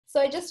So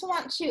I just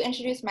want to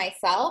introduce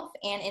myself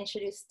and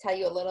tell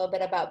you a little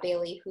bit about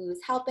Bailey, who's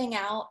helping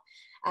out.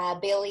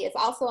 Bailey is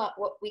also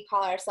what we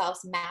call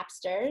ourselves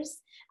Mapsters.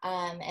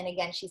 And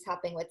again, she's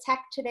helping with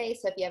tech today.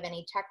 So if you have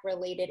any tech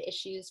related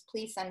issues,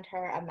 please send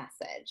her a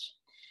message.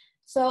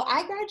 So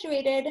I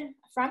graduated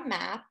from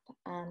MAPP,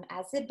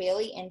 as did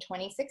Bailey, in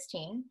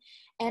 2016.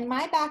 And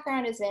my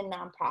background is in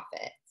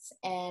nonprofits.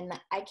 And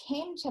I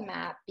came to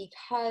MAPP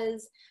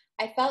because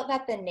I felt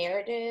that the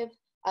narrative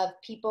of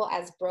people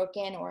as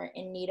broken or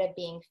in need of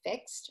being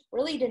fixed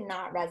really did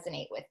not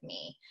resonate with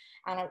me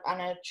on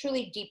a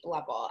truly deep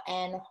level.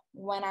 And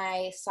when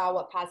I saw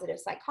what positive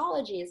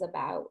psychology is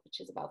about,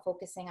 which is about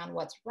focusing on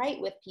what's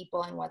right with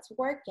people and what's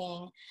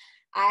working,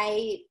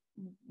 I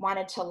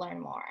wanted to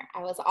learn more.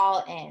 I was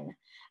all in.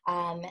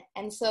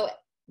 And so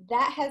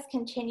that has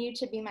continued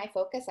to be my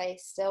focus. I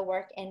still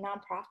work in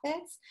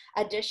nonprofits.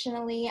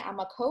 Additionally, I'm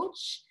a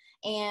coach.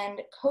 And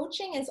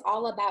coaching is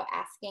all about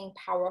asking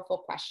powerful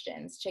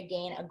questions to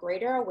gain a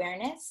greater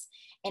awareness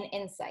and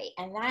insight.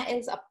 And that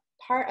is a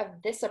part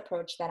of this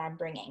approach that I'm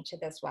bringing to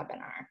this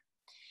webinar.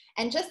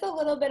 And just a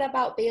little bit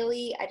about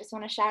Bailey, I just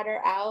want to shout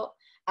her out.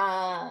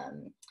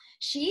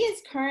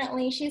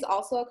 She's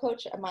also a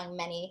coach among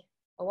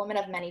a woman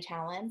of many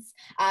talents.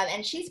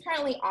 And she's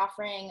currently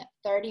offering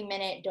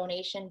 30-minute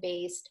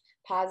donation-based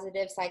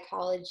positive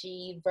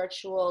psychology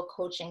virtual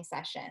coaching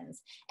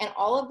sessions. And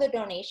all of the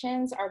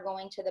donations are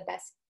going to the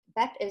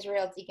Beth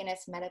Israel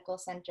Deaconess Medical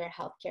Center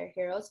Healthcare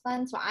Heroes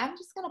Fund. So I'm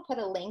just going to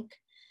put a link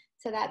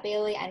to that,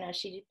 Bailey. I know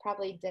she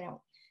probably didn't,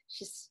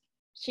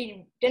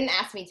 she didn't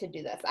ask me to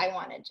do this. I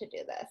wanted to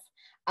do this.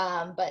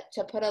 But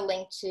to put a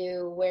link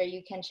to where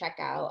you can check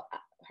out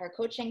her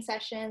coaching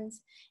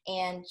sessions,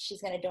 and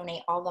she's going to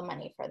donate all the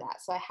money for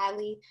that. So I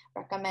highly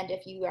recommend,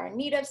 if you are in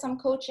need of some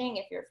coaching,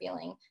 if you're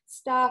feeling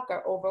stuck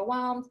or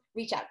overwhelmed,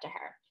 reach out to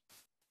her.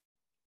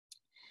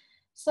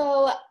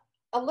 So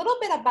a little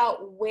bit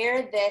about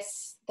where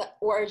the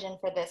origin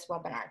for this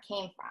webinar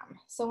came from.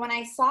 So when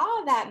I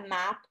saw that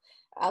MAPP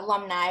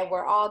alumni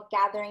were all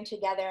gathering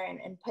together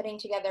and putting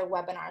together a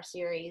webinar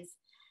series,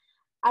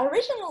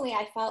 originally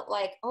I felt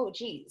like, oh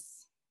geez,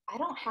 I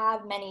don't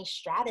have many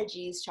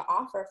strategies to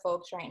offer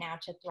folks right now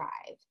to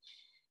thrive,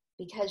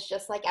 because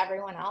just like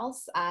everyone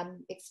else,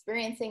 I'm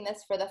experiencing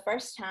this for the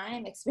first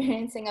time,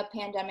 experiencing a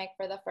pandemic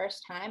for the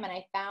first time, and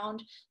I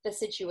found the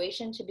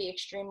situation to be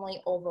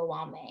extremely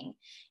overwhelming.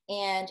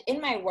 And in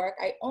my work,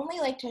 I only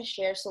like to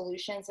share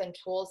solutions and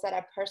tools that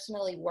have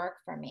personally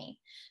worked for me.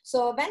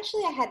 So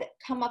eventually I had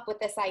come up with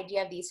this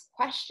idea of these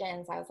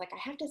questions. I was like,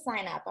 I have to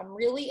sign up. I'm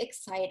really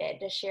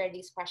excited to share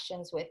these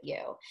questions with you,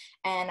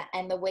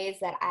 and the ways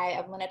that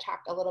I'm going to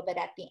talk a little bit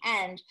at the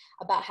end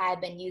about how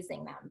I've been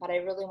using them, but I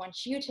really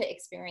want you to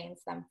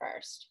experience them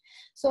first.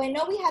 So I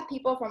know we have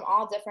people from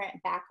all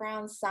different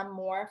backgrounds, some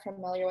more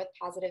familiar with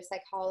positive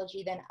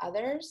psychology than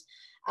others.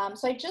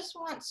 So I just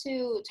want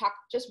to talk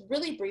just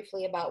really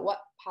briefly about what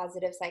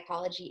positive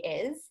psychology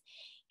is.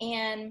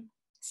 And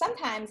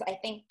sometimes I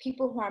think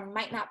people who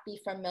might not be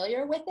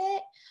familiar with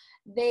it,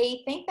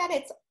 they think that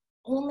it's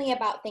only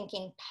about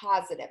thinking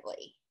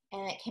positively,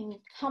 and it can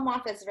come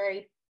off as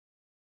very,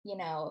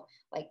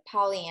 like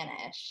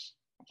Pollyanna-ish.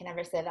 I can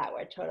never say that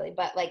word totally,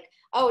 but like,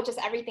 oh,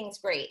 just everything's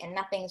great and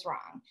nothing's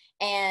wrong.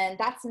 And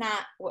that's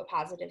not what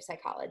positive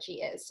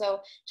psychology is. So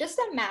just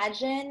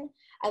imagine,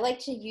 I like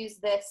to use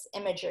this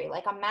imagery,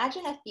 like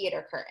imagine a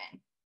theater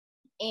curtain.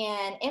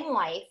 And in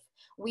life,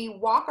 we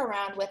walk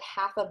around with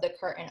half of the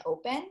curtain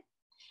open.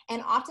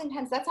 And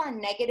oftentimes that's our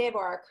negative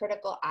or our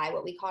critical eye,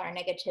 what we call our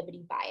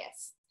negativity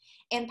bias.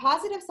 And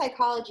positive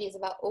psychology is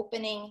about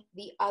opening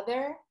the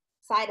other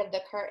side of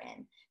the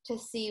curtain to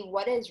see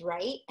what is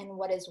right and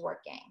what is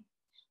working.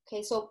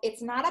 Okay, so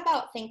it's not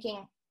about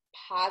thinking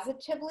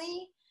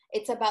positively,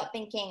 it's about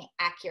thinking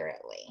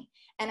accurately.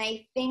 And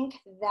I think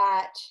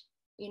that,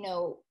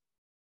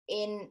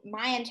 in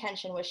my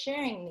intention with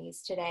sharing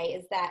these today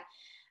is that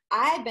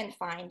I've been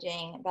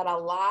finding that a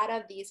lot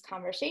of these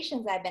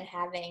conversations I've been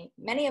having,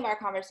 many of our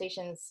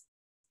conversations,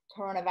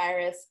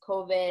 coronavirus,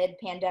 COVID,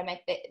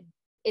 pandemic,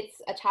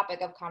 it's a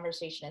topic of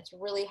conversation. It's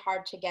really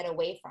hard to get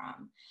away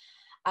from.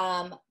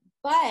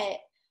 But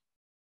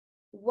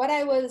what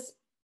I was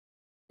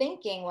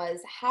thinking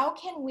was, how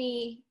can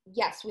we,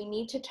 yes, we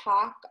need to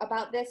talk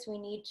about this. We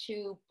need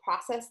to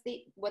process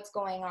what's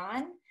going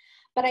on.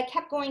 But I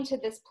kept going to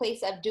this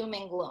place of doom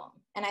and gloom.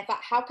 And I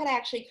thought, how could I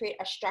actually create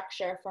a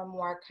structure for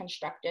more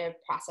constructive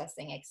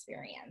processing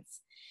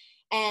experience?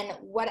 And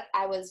what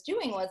I was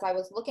doing was I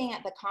was looking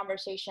at the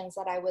conversations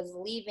that I was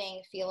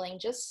leaving feeling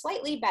just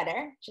slightly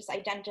better, just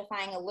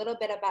identifying a little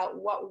bit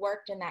about what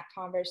worked in that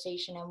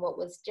conversation and what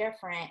was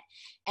different.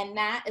 And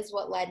that is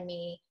what led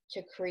me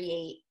to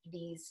create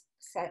these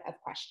set of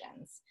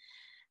questions.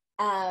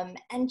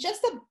 And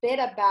just a bit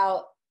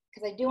about,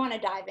 because I do want to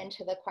dive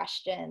into the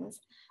questions,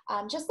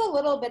 just a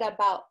little bit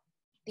about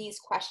these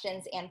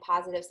questions and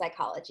positive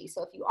psychology.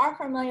 So if you are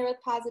familiar with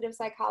positive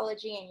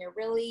psychology and you're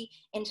really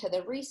into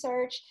the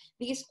research,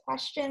 these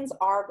questions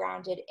are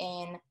grounded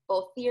in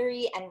both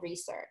theory and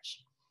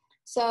research.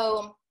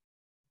 So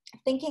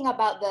thinking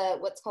about the,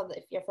 what's called,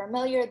 if you're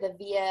familiar, the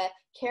VIA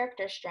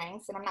character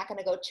strengths, and I'm not going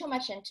to go too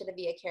much into the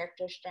VIA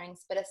character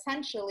strengths, but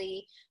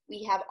essentially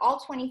we have all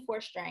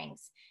 24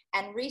 strengths,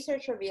 and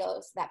research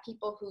reveals that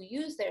people who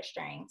use their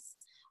strengths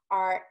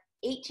are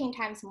 18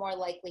 times more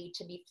likely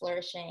to be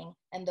flourishing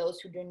than those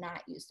who do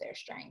not use their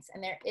strengths.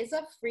 And there is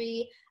a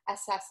free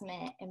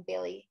assessment, and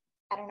Bailey,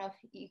 I don't know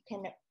if you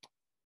can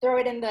throw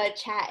it in the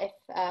chat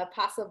if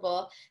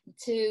possible,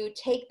 to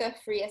take the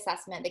free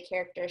assessment, the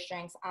character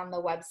strengths, on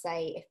the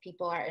website if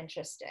people are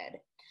interested.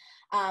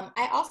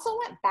 I also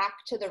went back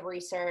to the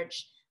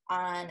research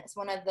on, it's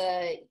one of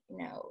the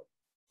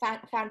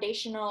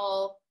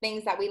foundational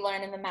things that we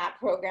learn in the MAPP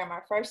program.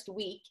 Our first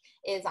week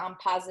is on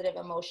positive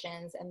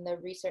emotions, and the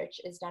research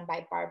is done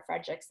by Barb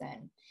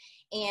Fredrickson.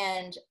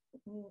 And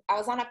I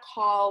was on a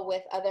call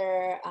with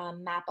other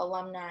MAPP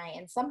alumni,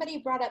 and somebody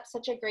brought up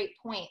such a great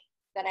point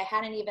that I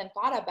hadn't even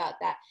thought about,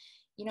 that,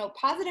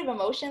 positive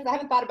emotions, I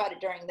haven't thought about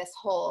it during this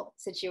whole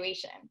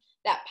situation,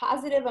 that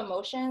positive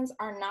emotions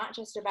are not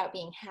just about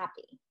being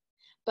happy,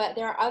 but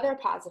there are other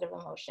positive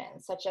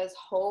emotions such as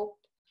hope,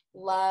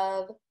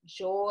 love,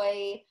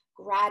 joy,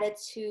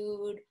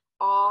 gratitude,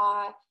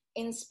 awe,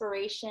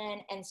 inspiration,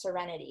 and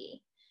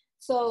serenity.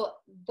 So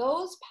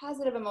those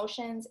positive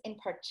emotions in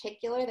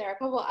particular, there are a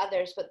couple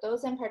others, but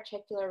those in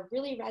particular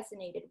really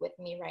resonated with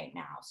me right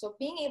now. So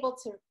being able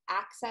to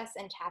access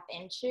and tap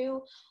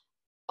into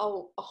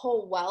a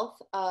whole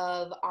wealth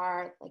of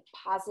our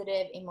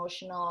positive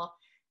emotional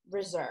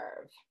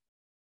reserve.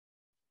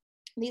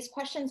 These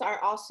questions are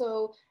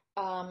also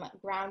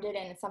grounded,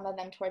 and some of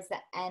them towards the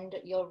end,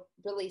 you'll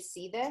really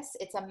see this.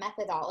 It's a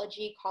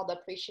methodology called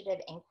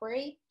appreciative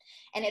inquiry,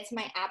 and it's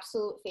my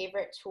absolute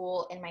favorite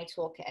tool in my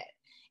toolkit.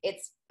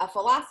 It's a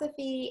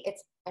philosophy,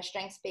 it's a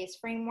strengths-based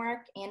framework,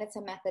 and it's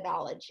a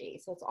methodology.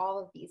 So it's all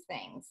of these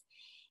things.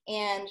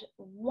 And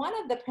one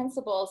of the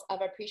principles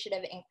of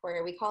appreciative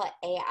inquiry, we call it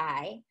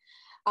AI,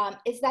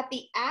 is that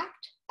the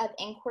act of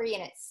inquiry in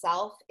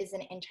itself is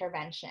an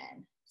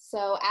intervention.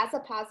 So as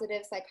a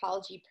positive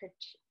psychology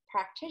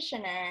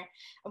practitioner,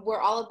 we're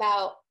all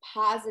about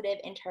positive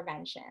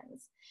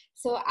interventions.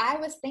 So I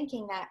was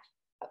thinking that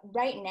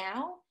right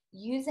now,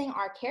 using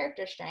our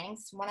character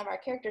strengths, one of our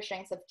character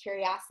strengths of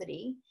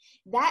curiosity,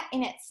 that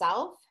in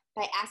itself,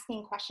 by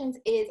asking questions,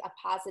 is a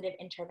positive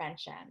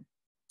intervention.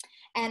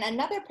 And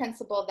another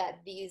principle that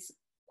these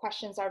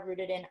questions are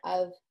rooted in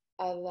of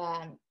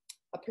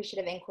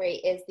appreciative inquiry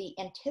is the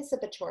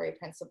anticipatory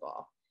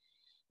principle,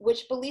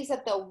 which believes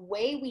that the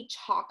way we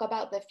talk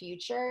about the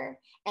future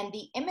and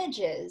the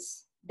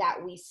images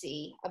that we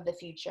see of the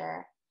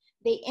future,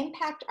 they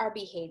impact our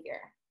behavior.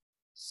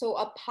 So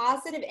a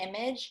positive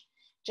image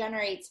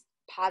generates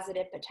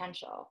positive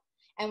potential.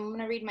 And I'm going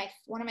to read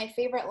one of my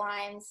favorite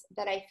lines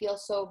that I feel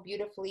so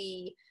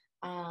beautifully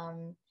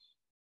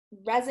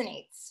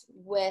resonates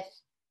with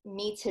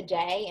me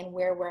today and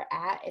where we're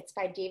at. It's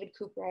by David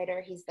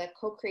Cooprider. He's the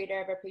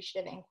co-creator of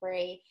Appreciative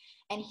Inquiry.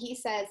 And he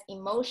says,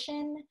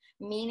 emotion,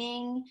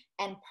 meaning,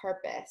 and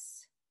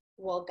purpose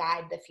will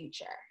guide the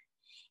future.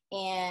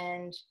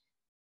 And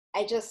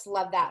I just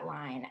love that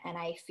line. And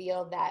I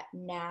feel that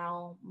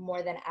now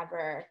more than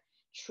ever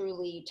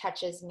truly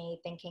touches me,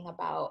 thinking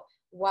about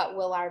what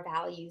will our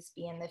values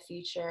be in the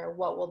future?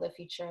 What will the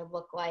future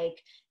look like?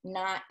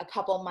 Not a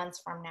couple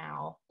months from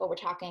now, but we're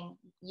talking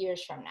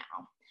years from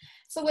now.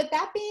 So with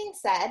that being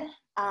said,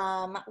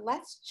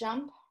 let's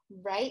jump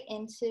right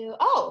into,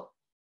 oh,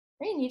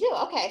 Rain, you do?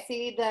 Okay, I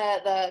see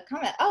the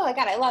comment. Oh my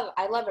God,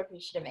 I love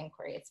appreciative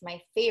inquiry. It's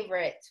my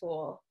favorite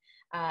tool.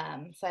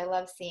 So I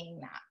love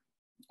seeing that.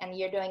 And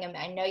you're doing,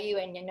 I know you,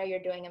 and you know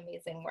you're doing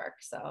amazing work.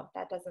 So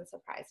that doesn't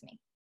surprise me.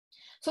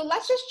 So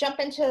let's just jump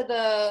into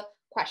the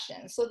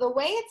question. So the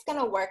way it's going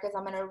to work is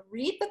I'm going to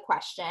read the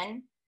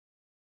question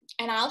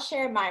and I'll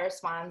share my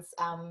response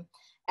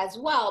as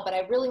well, but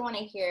I really want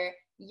to hear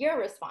your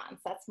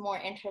response. That's more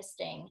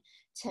interesting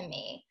to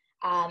me.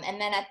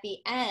 And then at the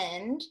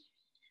end,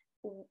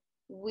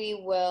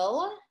 we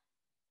will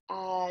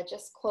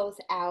just close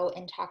out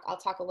and I'll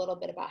talk a little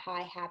bit about how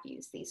I have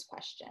used these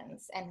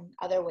questions and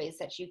other ways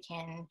that you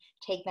can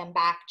take them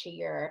back to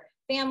your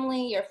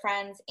family, your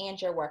friends,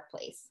 and your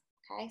workplace.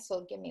 Okay,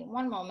 so give me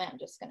one moment. I'm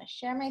just going to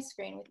share my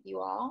screen with you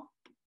all.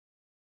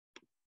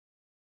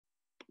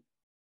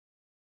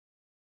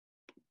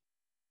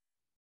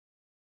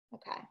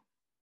 Okay.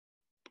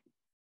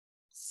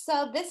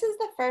 So this is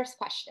the first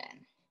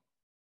question.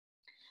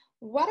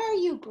 What are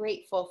you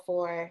grateful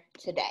for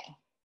today?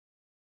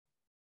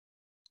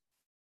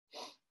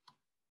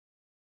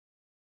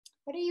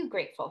 What are you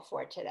grateful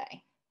for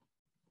today?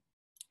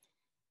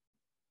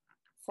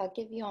 So I'll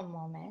give you a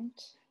moment.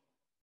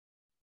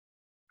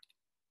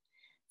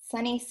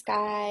 Sunny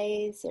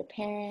skies, your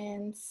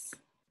parents.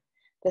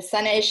 The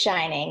sun is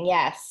shining.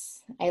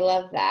 Yes, I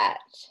love that.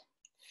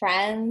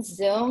 Friends,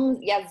 Zoom.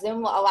 Yeah,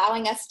 Zoom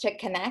allowing us to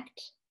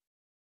connect.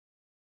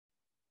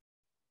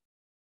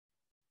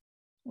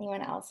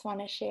 Anyone else want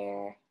to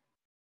share?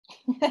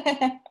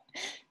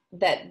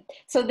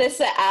 So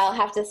this, I'll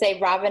have to say,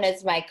 Robin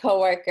is my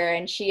coworker,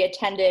 and she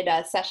attended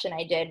a session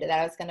I did that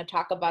I was going to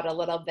talk about a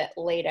little bit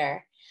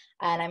later.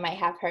 And I might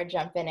have her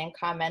jump in and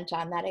comment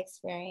on that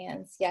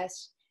experience.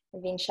 Yes,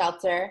 being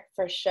shelter,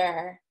 for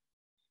sure.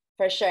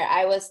 For sure.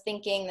 I was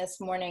thinking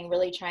this morning,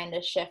 really trying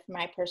to shift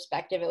my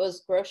perspective. It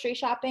was grocery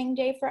shopping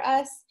day for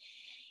us.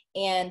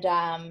 And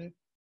I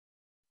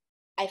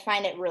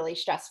find it really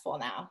stressful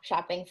now,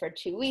 shopping for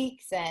 2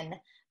 weeks. And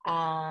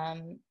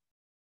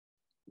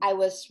I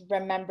was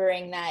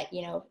remembering that,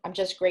 you know, I'm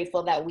just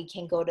grateful that we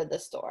can go to the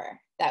store,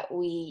 that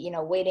we, you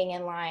know, waiting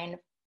in line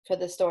for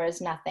the store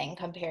is nothing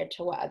compared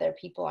to what other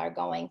people are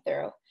going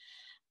through.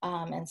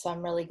 And so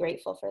I'm really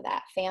grateful for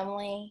that.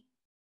 Family,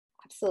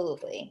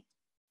 absolutely.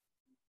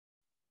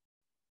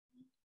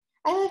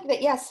 I like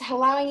that, yes,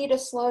 allowing you to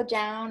slow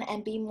down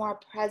and be more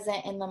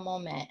present in the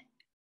moment.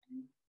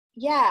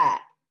 Yeah,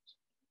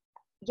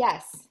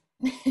 yes,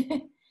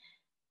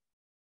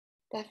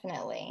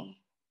 definitely.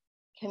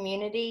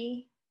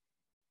 Community,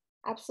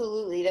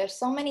 absolutely. There's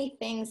so many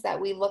things that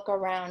we look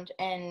around,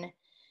 and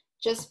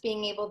just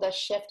being able to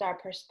shift our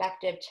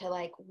perspective to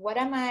like, what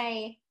am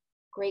I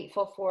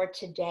grateful for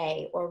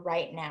today or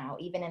right now,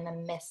 even in the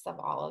midst of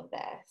all of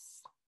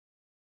this?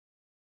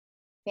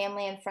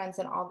 Family and friends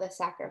and all the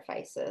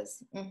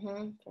sacrifices.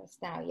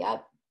 Just now,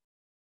 yep.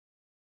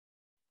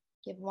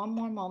 Give one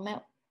more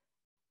moment.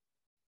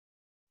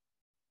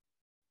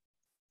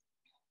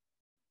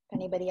 If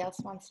anybody else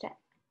wants to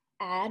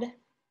add.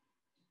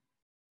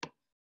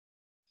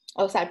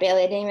 Oh, sorry,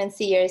 Bailey, I didn't even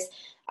see yours.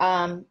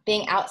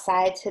 Being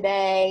outside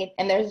today,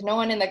 and there's no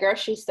one in the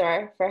grocery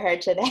store for her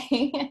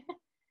today.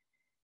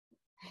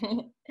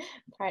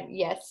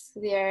 Yes,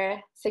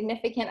 their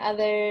significant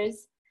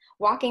others,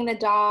 walking the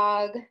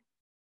dog,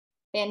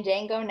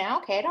 Fandango now.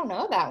 Okay, I don't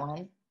know that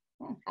one.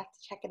 I have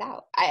to check it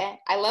out.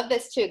 I love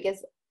this too. It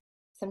gives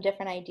some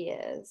different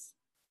ideas.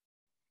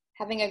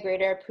 Having a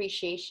greater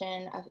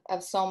appreciation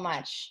of so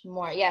much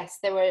more. Yes,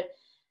 there were.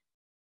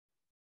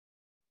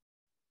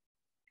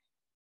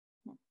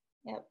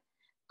 Yep.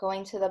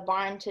 Going to the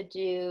barn to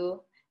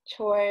do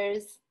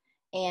chores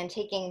and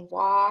taking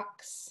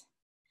walks.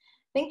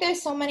 I think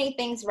there's so many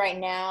things right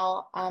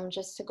now,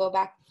 just to go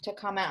back to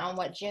comment on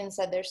what June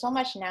said, there's so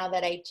much now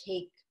that I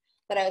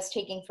was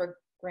taking for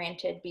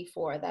granted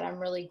before that I'm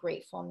really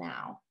grateful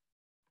now.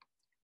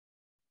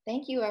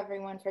 Thank you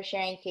everyone for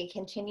sharing. Okay,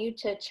 continue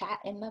to chat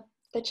in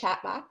the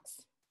chat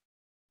box.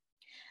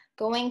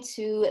 Going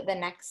to the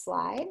next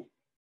slide.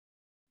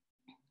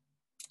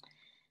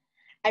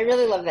 I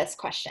really love this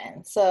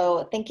question.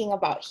 So thinking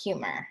about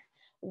humor,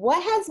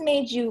 what has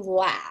made you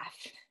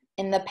laugh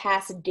in the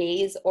past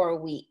days or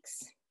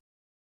weeks?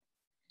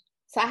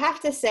 So I have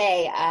to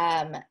say,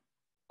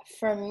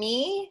 for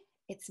me,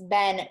 it's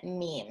been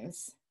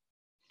memes.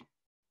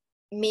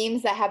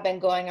 Memes that have been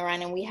going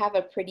around, and we have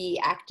a pretty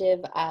active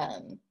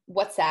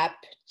WhatsApp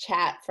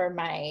chat for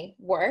my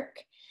work.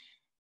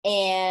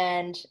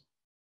 And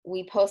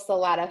we post a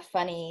lot of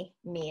funny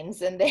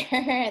memes in there.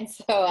 And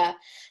so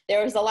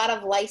there was a lot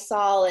of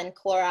Lysol and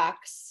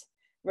Clorox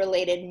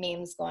related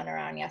memes going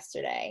around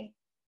yesterday.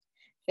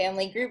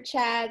 Family group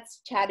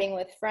chats, chatting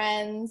with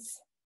friends.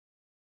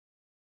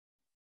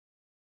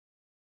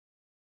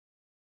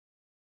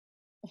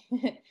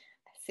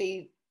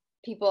 See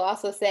people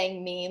also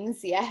saying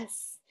memes,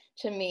 yes,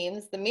 to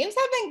memes. The memes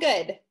have been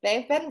good.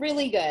 They've been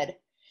really good.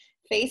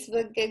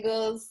 Facebook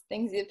giggles,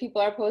 things that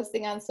people are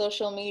posting on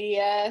social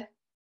media.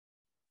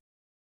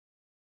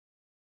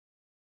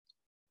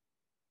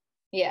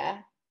 Yeah,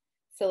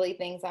 silly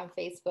things on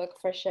Facebook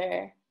for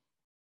sure.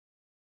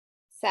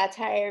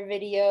 Satire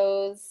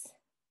videos.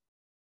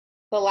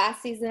 The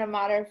last season of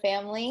Modern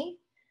Family.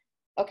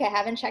 Okay, I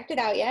haven't checked it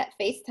out yet.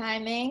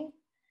 FaceTiming.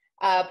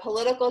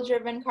 Political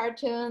driven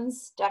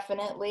cartoons,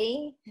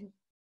 definitely.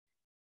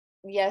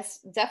 Yes,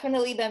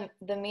 definitely the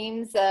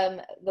memes,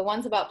 the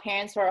ones about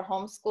parents who are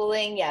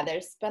homeschooling. Yeah,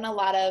 there's been a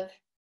lot of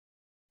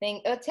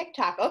things. Oh,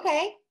 TikTok.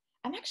 Okay.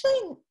 I'm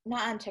actually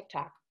not on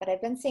TikTok, but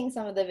I've been seeing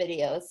some of the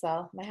videos, so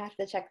I might have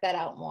to check that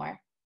out more.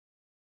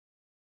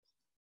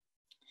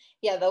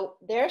 Yeah,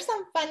 there are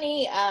some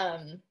funny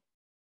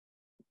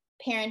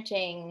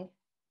parenting.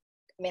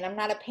 I mean, I'm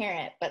not a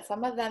parent, but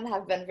some of them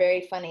have been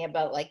very funny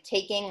about like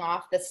taking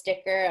off the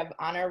sticker of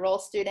honor roll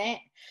student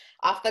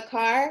off the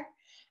car,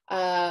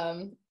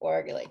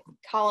 or like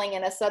calling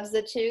in a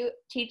substitute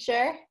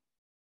teacher.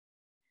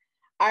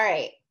 All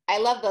right, I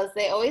love those.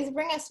 They always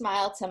bring a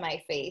smile to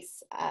my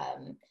face.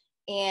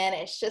 And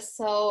it's just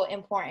so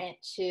important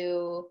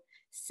to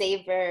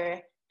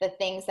savor the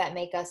things that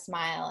make us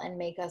smile and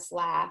make us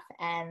laugh.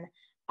 And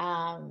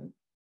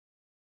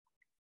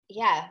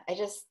yeah, I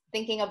just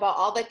thinking about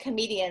all the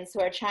comedians who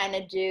are trying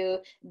to do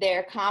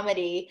their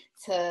comedy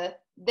to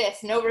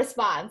this, no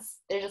response.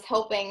 They're just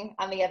hoping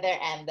on the other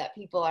end that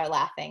people are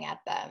laughing at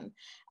them.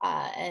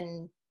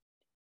 And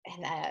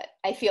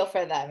I feel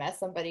for them as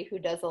somebody who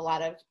does a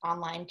lot of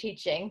online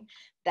teaching.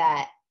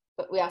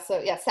 But we also,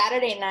 yeah,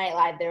 Saturday Night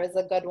Live, there was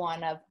a good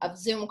one of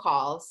Zoom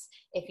calls.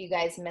 If you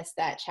guys missed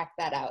that, check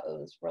that out. It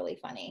was really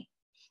funny,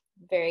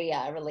 very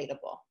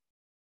relatable.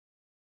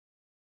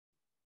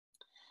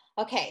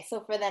 Okay,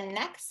 so for the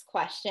next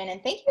question,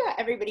 and thank you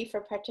everybody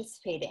for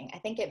participating. I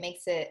think it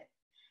makes it,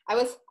 I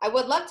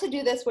would love to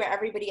do this where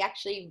everybody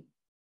actually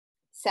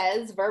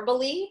says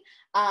verbally,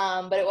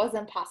 but it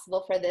wasn't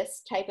possible for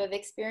this type of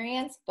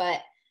experience,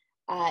 but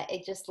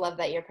I just love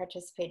that you're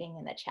participating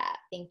in the chat.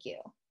 Thank you.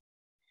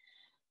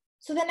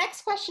 So the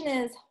next question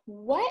is,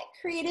 what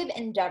creative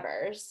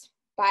endeavors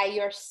by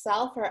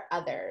yourself or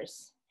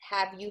others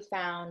have you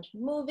found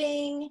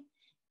moving,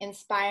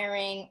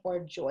 inspiring, or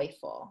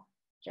joyful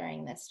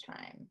during this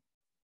time?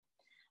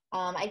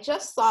 I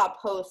just saw a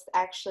post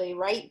actually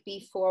right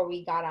before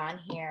we got on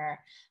here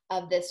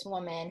of this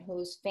woman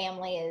whose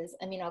family is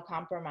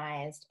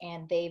immunocompromised,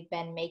 and they've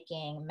been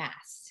making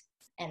masks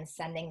and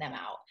sending them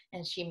out.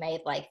 And she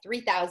made like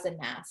 3,000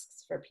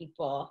 masks for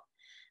people.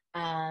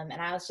 And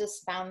I was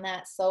just found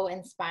that so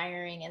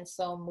inspiring and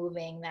so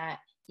moving that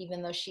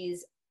even though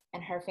she's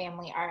and her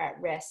family are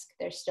at risk,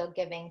 they're still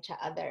giving to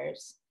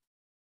others.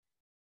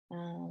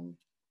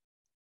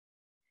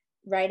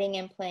 Writing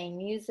and playing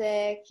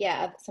music.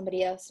 Yeah,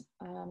 somebody else,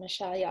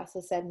 Michelle, you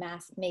also said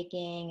mask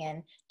making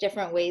and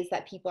different ways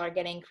that people are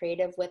getting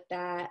creative with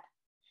that.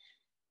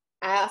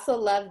 I also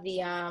love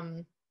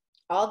the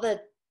all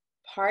the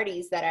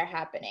parties that are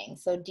happening.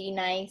 So D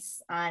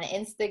Nice on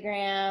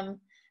Instagram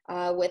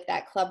with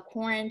that club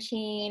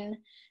quarantine.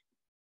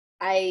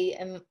 I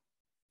am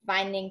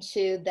finding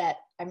too that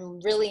I'm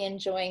really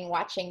enjoying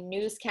watching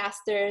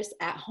newscasters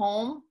at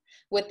home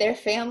with their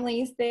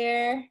families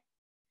there.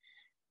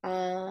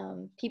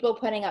 People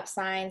putting up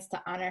signs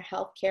to honor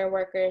healthcare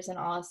workers and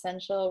all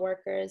essential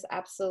workers.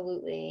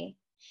 Absolutely.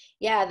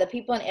 Yeah, the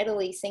people in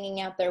Italy singing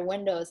out their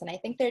windows. And I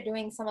think they're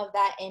doing some of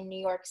that in New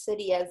York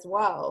City as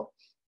well.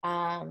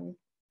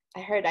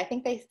 I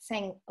think they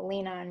sang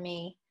Lean on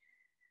Me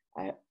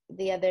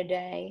the other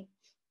day.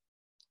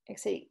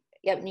 Actually,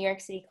 yep, New York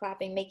City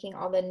clapping, making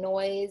all the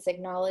noise,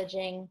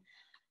 acknowledging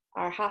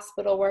our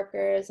hospital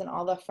workers and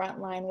all the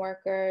frontline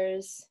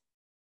workers.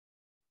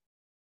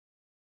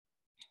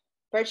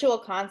 Virtual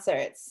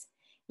concerts.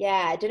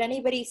 Yeah, did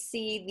anybody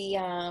see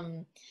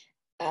the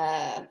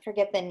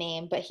forget the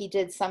name, but he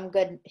does some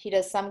good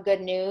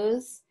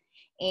news,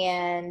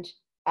 and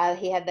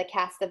he had the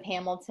cast of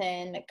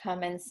Hamilton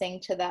come and sing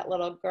to that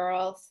little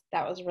girl.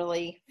 That was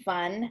really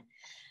fun.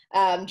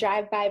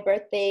 Drive-by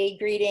birthday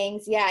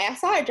greetings. Yeah, I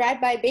saw a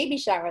drive-by baby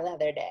shower the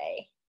other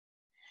day.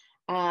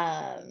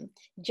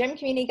 Gym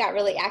community got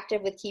really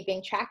active with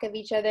keeping track of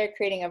each other,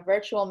 creating a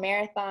virtual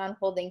marathon,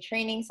 holding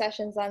training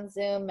sessions on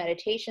Zoom,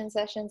 meditation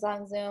sessions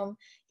on Zoom.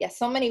 Yeah,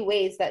 so many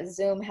ways that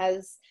Zoom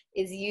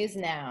is used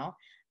now.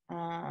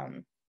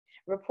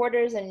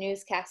 Reporters and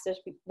newscasters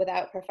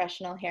without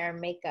professional hair and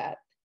makeup.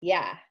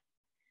 Yeah,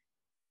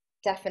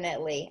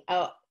 definitely.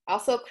 Oh,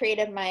 also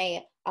created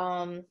my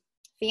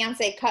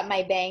fiance cut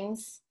my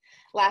bangs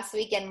last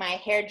week, and my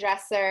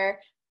hairdresser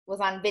was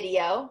on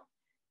video.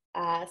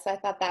 So I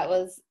thought that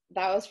was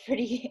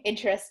pretty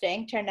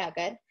interesting. Turned out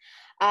good.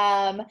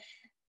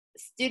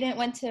 Student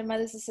went to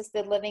mother's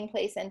assisted living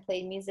place and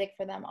played music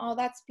for them. Oh,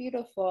 that's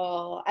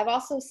beautiful. I've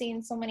also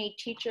seen so many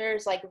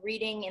teachers like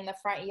reading in the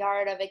front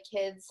yard of a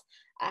kid's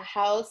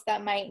house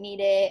that might need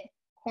it.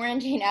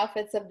 Quarantine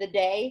outfits of the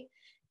day.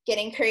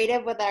 Getting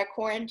creative with our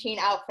quarantine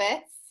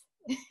outfits.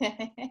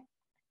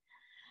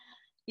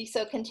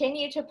 So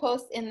continue to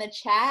post in the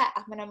chat.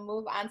 I'm going to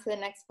move on to the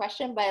next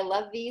question, but I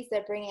love these.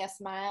 They're bringing a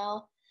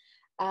smile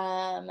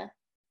to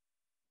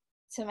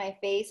my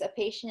face. A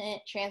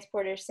patient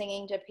transporter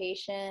singing to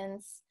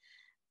patients.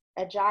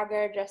 A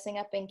jogger dressing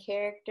up in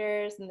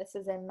characters, and this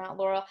is in Mount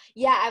Laurel.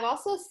 Yeah, I've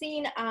also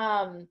seen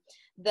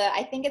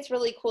I think it's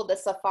really cool, the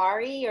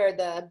safari or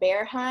the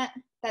bear hunt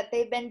that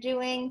they've been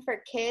doing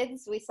for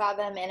kids. We saw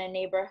them in a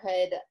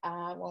neighborhood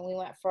when we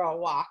went for a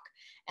walk,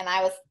 and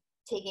I was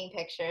taking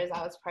pictures.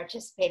 I was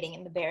participating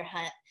in the bear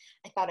hunt.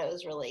 I thought it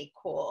was really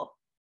cool.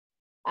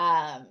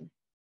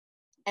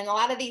 And a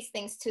lot of these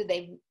things too,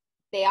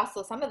 they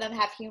also, some of them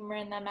have humor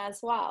in them as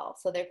well.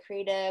 So they're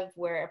creative.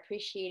 We're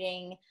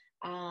appreciating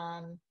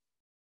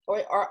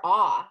or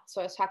awe.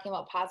 So I was talking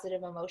about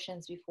positive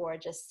emotions before,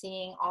 just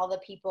seeing all the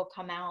people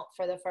come out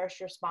for the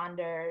first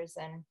responders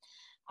and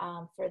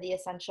for the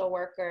essential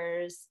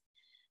workers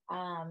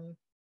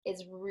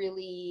is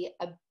really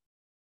a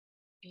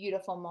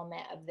beautiful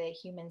moment of the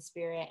human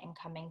spirit and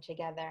coming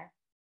together.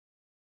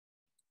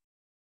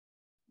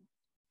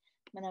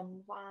 I'm going to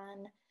move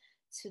on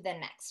to the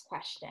next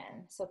question.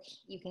 So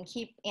you can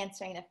keep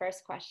answering the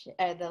first question,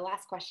 the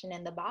last question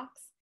in the box.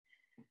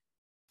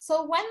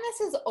 So when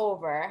this is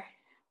over,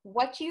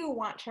 what do you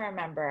want to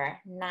remember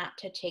not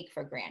to take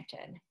for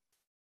granted?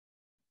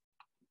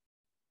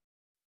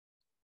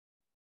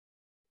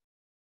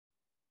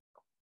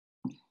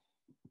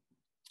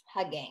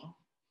 Hugging.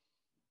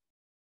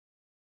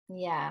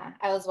 Yeah,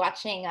 I was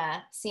watching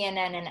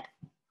CNN, and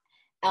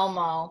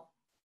Elmo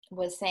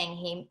was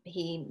saying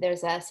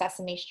there's a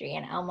Sesame Street,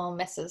 and Elmo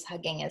misses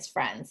hugging his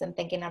friends, and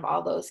thinking of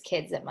all those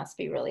kids it must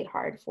be really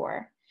hard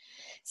for.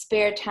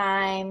 Spare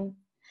time,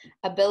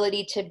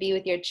 ability to be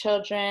with your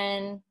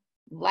children,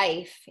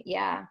 life,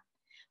 yeah.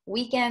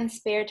 Weekend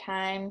spare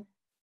time,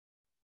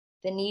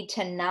 The need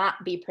to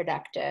not be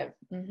productive.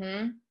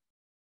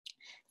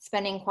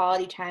 Spending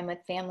quality time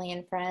with family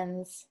and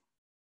friends.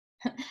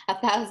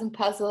 1,000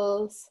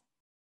 puzzles.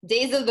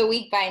 Days of the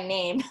week by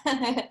name.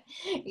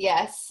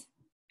 Yes,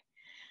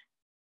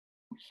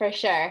 for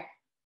sure.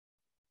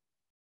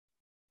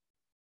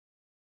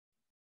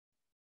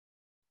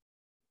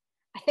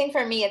 I think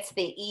for me, it's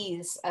the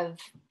ease of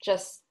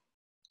just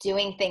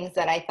doing things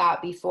that I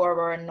thought before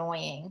were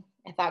annoying.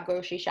 I thought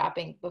grocery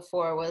shopping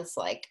before was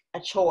like a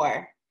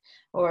chore,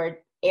 or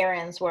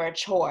errands were a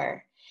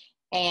chore.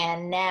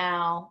 And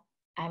now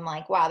I'm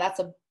like, wow, that's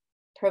a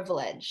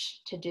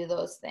privilege to do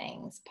those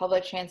things.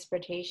 Public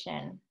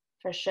transportation,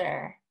 for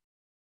sure.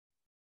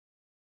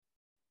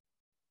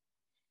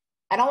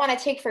 I don't want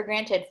to take for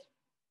granted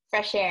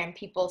fresh air and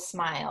people's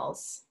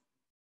smiles,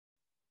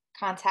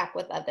 contact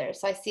with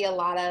others. So I see a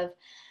lot of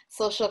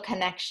social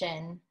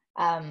connection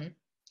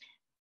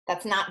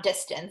that's not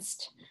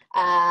distanced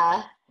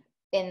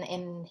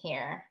in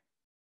here.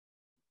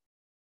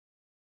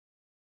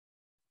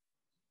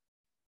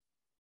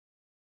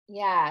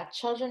 Yeah,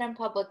 children in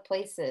public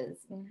places.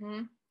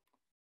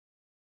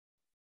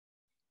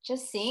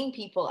 Just seeing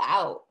people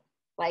out.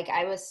 Like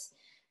I was,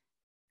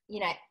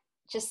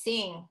 just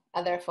seeing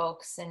other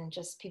folks and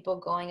just people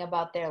going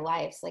about their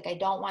lives. Like I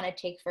don't want to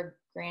take for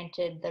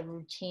granted the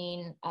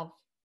routine of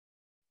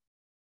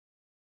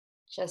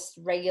just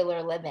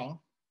regular living.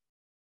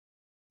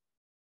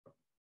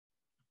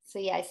 So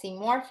yeah, I see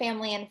more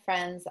family and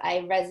friends.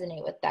 I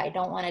resonate with that. I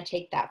don't want to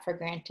take that for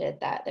granted,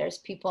 that there's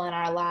people in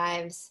our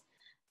lives,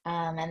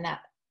 and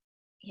that,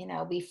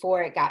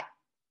 before it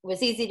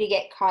was easy to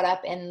get caught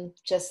up in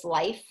just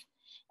life,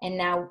 and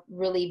now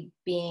really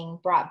being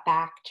brought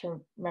back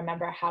to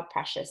remember how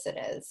precious it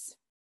is,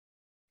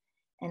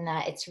 and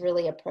that it's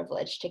really a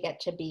privilege to get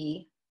to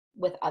be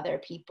with other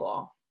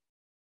people.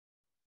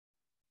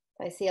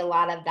 So I see a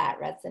lot of that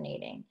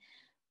resonating.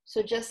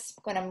 So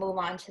just going to move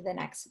on to the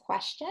next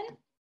question.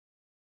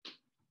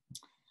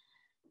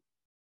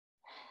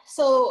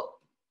 So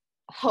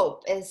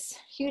hope is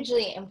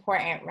hugely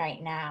important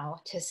right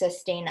now to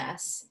sustain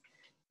us.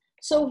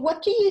 So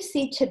what do you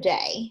see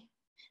today,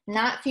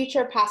 not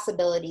future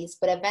possibilities,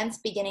 but events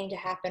beginning to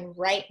happen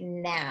right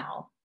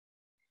now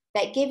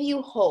that give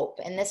you hope?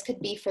 And this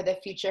could be for the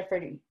future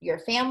for your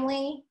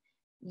family,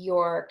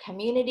 your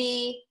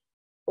community,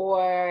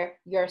 or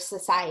your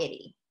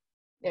society,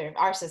 or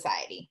our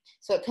society.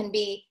 So it can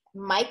be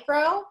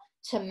micro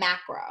to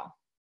macro.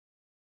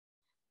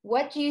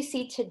 What do you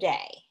see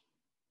today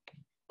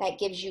that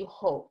gives you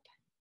hope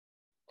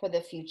for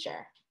the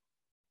future?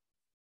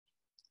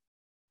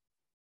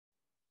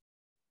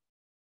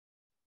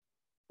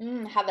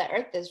 How the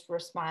earth is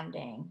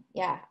responding.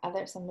 Yeah,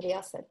 somebody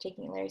else said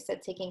Larry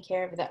said taking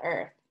care of the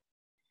earth.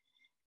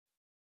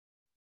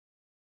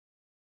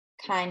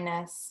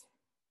 Kindness.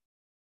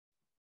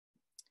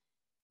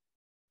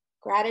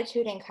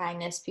 Gratitude and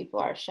kindness people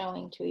are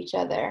showing to each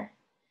other.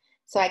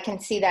 So I can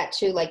see that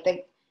too, like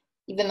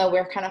even though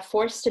we're kind of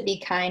forced to be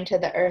kind to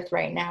the earth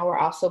right now, we're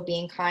also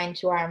being kind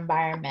to our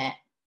environment.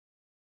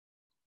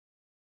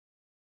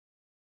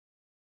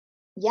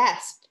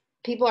 Yes,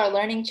 people are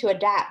learning to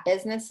adapt.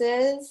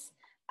 Businesses,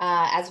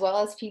 as well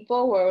as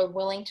people who are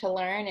willing to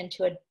learn and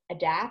to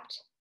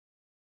adapt.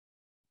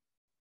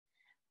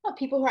 Oh,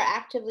 people who are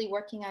actively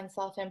working on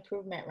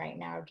self-improvement right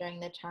now during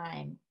the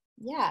time.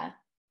 Yeah,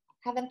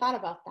 haven't thought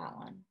about that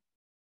one.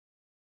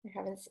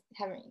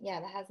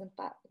 That hasn't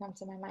come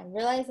to my mind.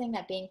 Realizing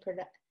that being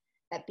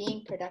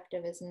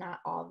productive is not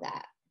all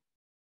that.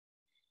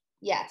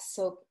 Yes,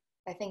 so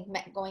I think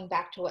going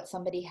back to what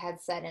somebody had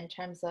said in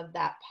terms of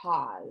that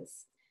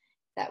pause,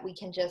 that we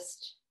can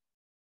just,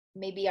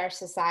 maybe our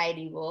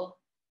society will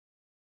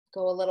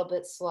go a little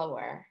bit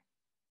slower.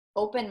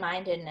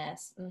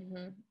 Open-mindedness.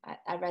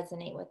 I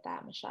resonate with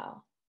that,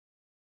 Michelle.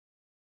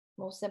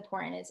 Most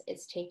important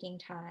is taking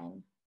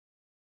time.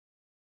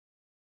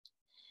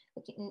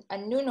 A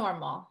new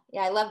normal.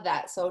 Yeah, I love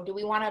that. So do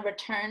we want to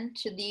return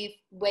to the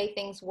way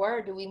things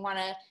were? Do we want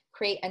to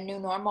create a new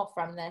normal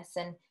from this,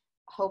 and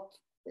hope,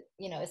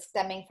 is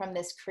stemming from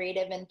this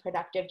creative and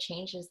productive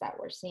changes that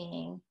we're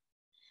seeing?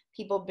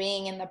 People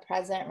being in the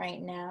present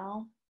right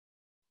now.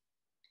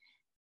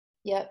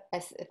 Yep, I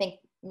think,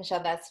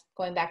 Michelle, that's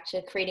going back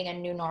to creating a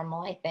new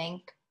normal, I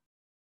think.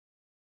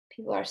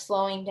 People are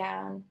slowing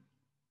down.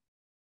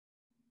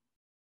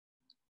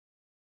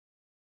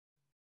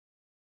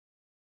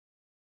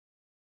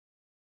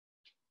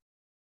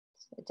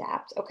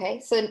 Adapt. Okay,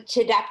 so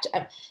to adapt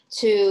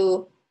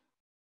to,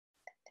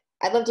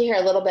 I'd love to hear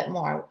a little bit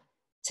more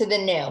to the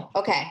new.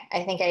 Okay,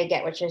 I think I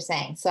get what you're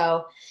saying.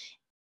 So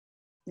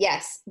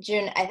yes,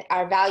 June,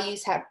 our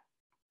values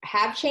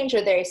have changed,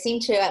 or they seem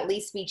to at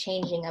least be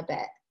changing a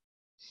bit.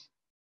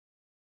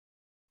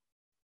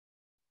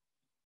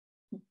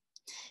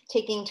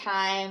 Taking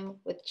time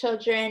with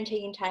children,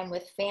 taking time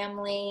with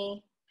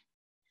family.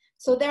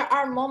 So there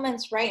are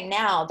moments right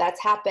now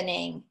that's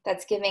happening,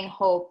 that's giving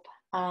hope.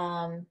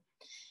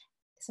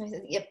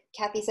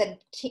 Kathy said,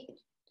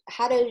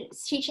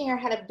 teaching her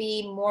how to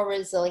be more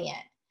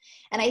resilient.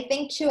 And I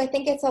think too, I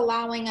think it's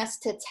allowing us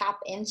to tap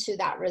into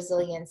that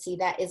resiliency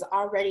that is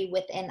already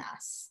within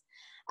us.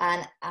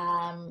 And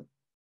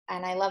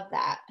I love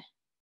that.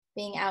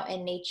 Being out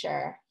in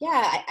nature.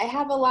 Yeah, I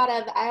have a lot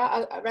of,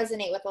 I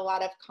resonate with a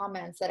lot of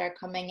comments that are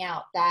coming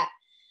out, that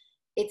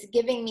it's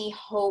giving me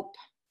hope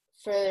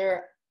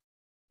for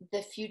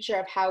the future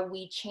of how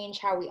we change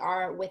how we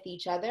are with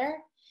each other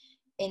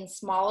in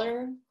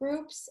smaller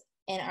groups,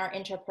 in our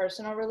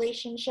interpersonal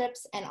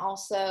relationships, and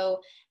also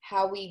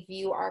how we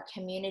view our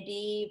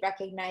community,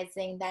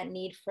 recognizing that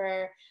need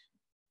for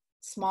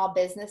small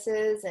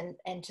businesses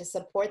and to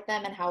support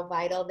them and how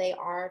vital they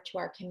are to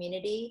our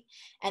community,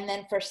 and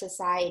then for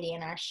society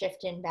and our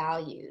shift in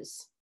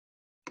values.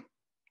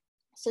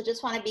 So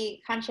just want to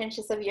be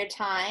conscientious of your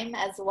time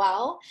as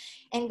well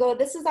and go,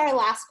 this is our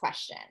last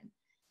question.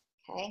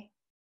 Okay,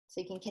 so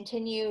you can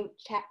continue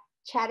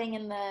chatting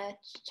in the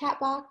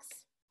chat box.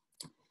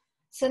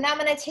 So now I'm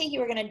going to take you,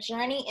 we're going to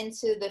journey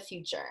into the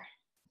future.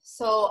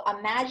 So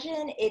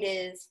imagine it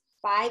is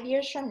 5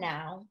 years from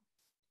now,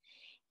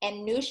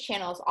 and news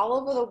channels all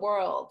over the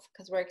world,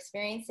 because we're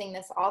experiencing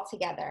this all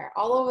together,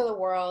 all over the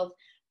world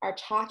are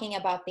talking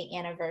about the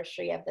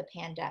anniversary of the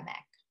pandemic.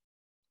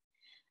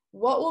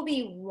 What will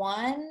be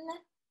one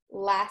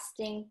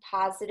lasting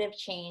positive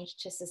change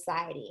to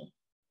society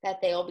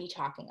that they'll be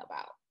talking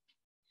about?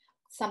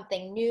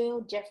 Something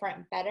new,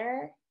 different,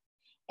 better.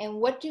 And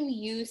what do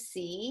you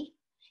see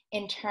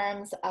in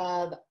terms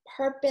of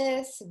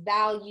purpose,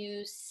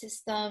 values,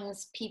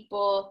 systems,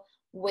 people,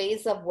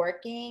 ways of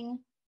working,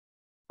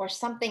 or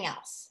something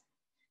else?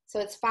 So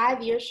it's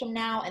 5 years from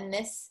now, and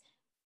this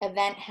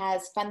event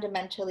has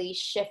fundamentally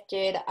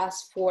shifted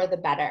us for the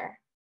better.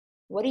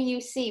 What do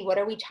you see? What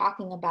are we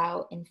talking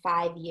about in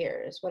 5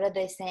 years? What are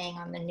they saying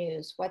on the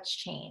news? What's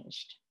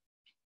changed?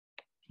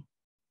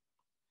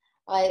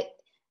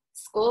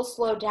 School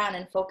slowed down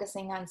and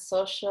focusing on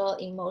social,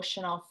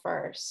 emotional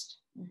first.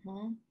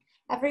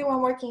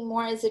 Everyone working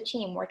more as a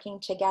team, working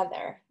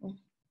together.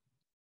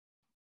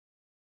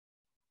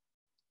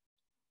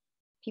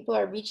 People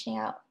are reaching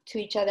out to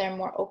each other in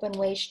more open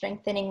ways,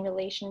 strengthening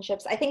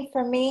relationships. I think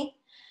for me,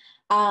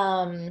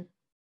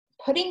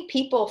 putting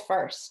people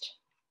first.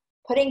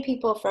 Putting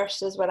people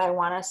first is what I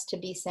want us to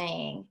be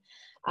saying.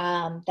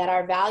 That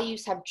our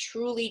values have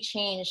truly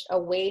changed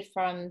away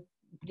from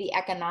the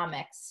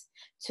economics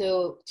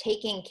to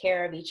taking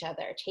care of each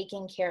other,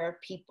 taking care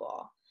of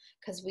people.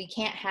 Because we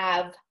can't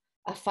have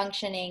a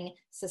functioning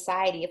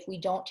society if we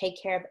don't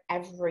take care of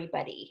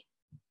everybody.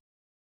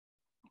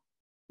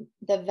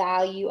 The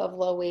value of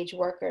low-wage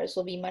workers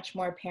will be much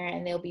more apparent,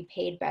 and they'll be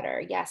paid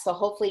better. Yeah, so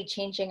hopefully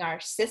changing our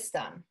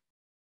system.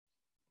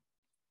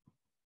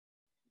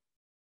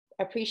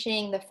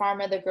 Appreciating the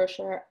farmer, the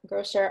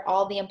grocer,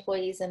 all the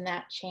employees in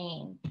that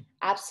chain.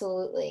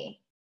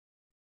 Absolutely.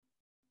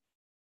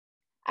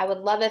 I would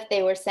love if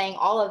they were saying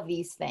all of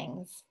these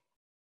things.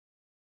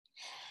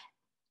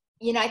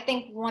 You know, I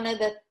think one of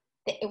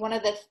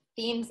the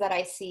themes that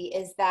I see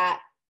is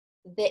that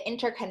the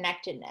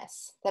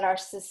interconnectedness, that our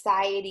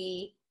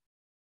society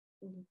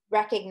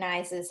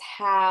recognizes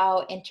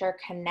how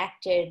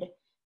interconnected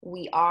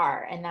we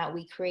are, and that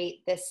we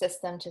create this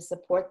system to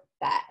support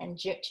that. And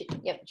June,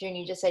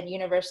 you just said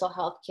universal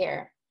health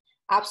care.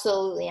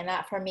 Absolutely. And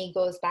that for me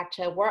goes back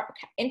to we're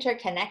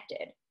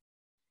interconnected,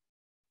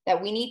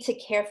 that we need to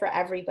care for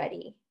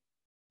everybody,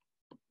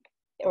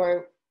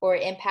 or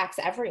it impacts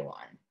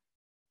everyone.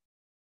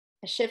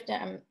 A shift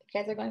in,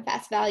 you guys are going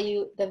fast,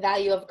 the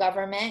value of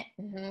government.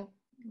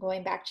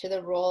 Going back to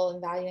the role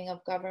and valuing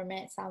of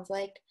government, it sounds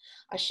like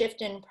a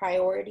shift in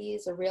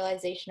priorities, a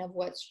realization of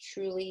what's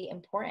truly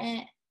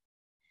important.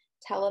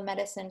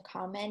 Telemedicine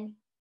common.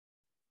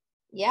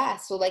 Yeah,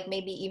 so like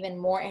maybe even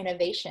more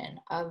innovation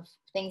of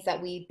things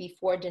that we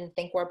before didn't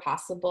think were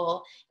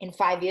possible. In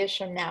 5 years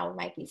from now, we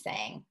might be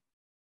saying,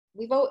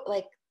 we vote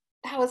like,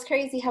 that was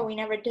crazy how we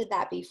never did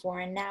that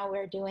before, and now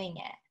we're doing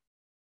it.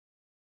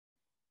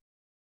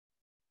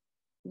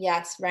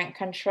 Yes, rent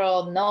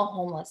control, no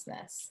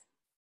homelessness.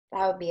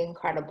 That would be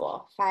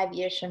incredible. 5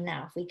 years from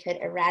now, if we could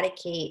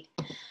eradicate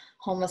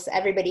homeless,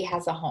 everybody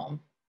has a home.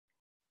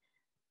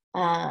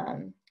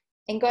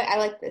 I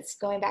like this,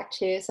 going back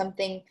to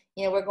something,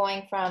 you know, we're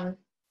going from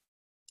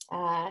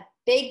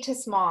big to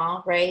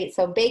small, right?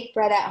 So bake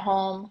bread at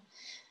home,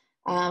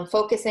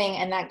 focusing,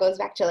 and that goes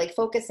back to like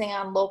focusing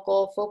on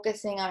local,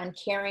 focusing on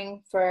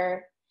caring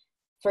for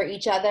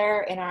each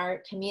other in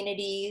our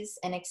communities,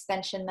 and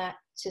extension that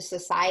to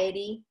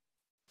society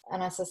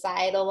on a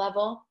societal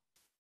level.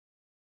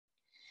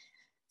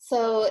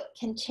 So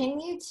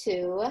continue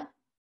to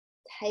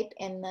type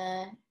in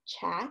the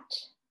chat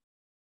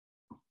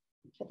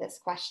for this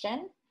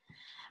question.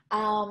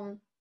 I'm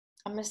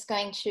just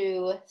going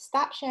to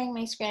stop sharing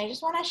my screen. I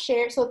just want to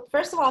share. So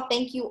first of all,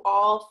 thank you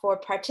all for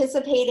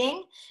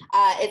participating.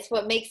 It's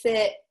what makes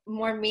it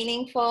more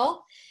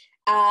meaningful.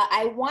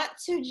 I want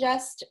to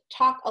just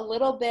talk a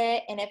little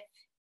bit, and if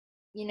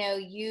you know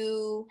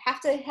you have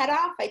to head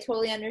off, I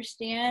totally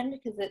understand,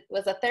 because it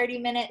was a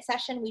 30-minute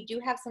session. We do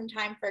have some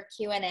time for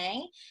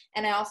Q&A,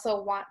 and I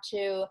also want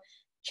to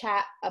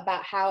chat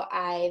about how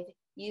I've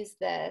used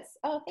this.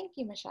 Oh, thank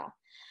you, Michelle.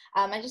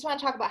 I just want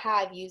to talk about how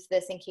I've used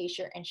this in case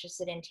you're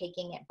interested in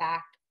taking it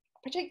back,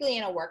 particularly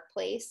in a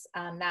workplace.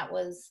 That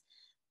was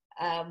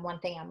one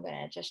thing I'm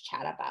going to just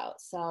chat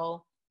about.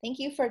 So thank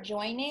you for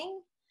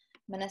joining.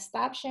 I'm going to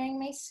stop sharing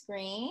my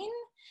screen,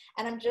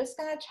 and I'm just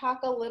going to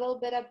talk a little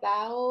bit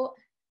about,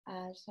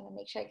 just want to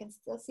make sure I can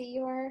still see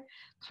your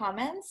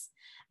comments.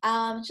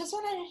 Just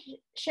want to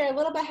share a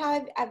little bit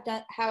how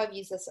I've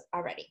used this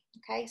already.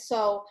 Okay,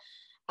 so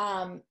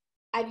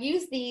I've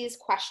used these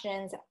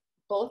questions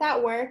both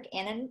at work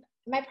and in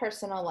my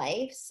personal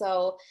life.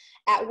 So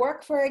at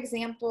work, for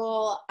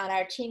example, on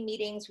our team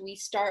meetings, we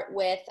start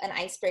with an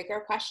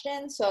icebreaker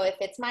question. So if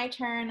it's my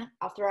turn,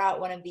 I'll throw out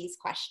one of these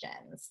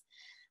questions.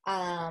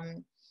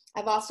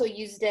 I've also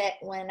used it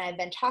when I've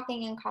been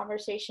talking in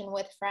conversation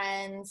with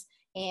friends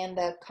and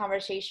the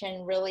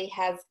conversation really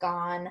has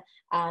gone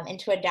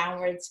into a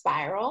downward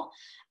spiral.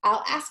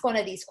 I'll ask one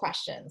of these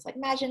questions, like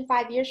imagine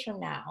 5 years from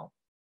now,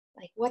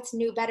 like what's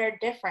new, better,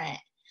 different?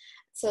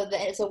 So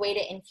that it's a way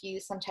to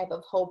infuse some type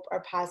of hope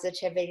or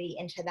positivity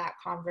into that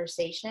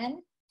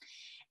conversation.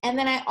 And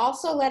then I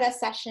also led a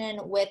session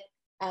with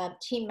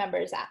team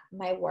members at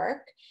my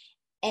work,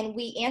 and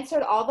we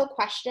answered all the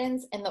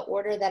questions in the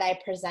order that I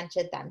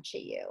presented them to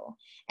you.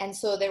 And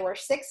so there were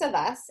 6 of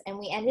us, and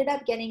we ended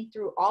up getting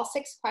through all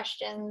 6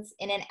 questions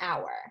in an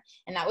hour.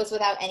 And that was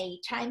without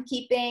any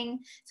timekeeping.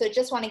 So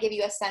just want to give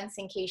you a sense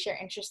in case you're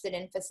interested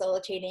in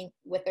facilitating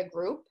with a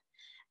group.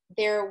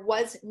 There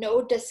was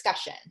no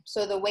discussion.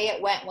 So the way it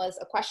went was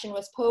a question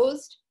was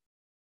posed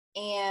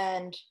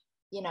and,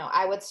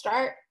 I would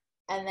start,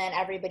 and then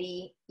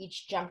everybody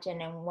each jumped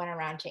in and went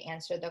around to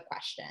answer the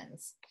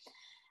questions.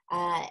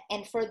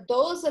 And for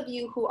those of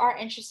you who are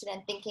interested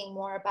in thinking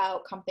more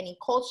about company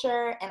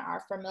culture and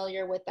are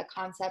familiar with the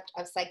concept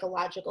of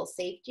psychological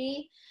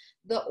safety,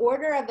 the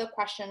order of the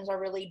questions are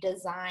really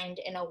designed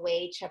in a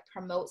way to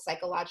promote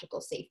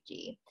psychological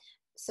safety.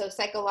 So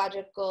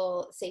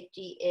psychological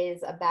safety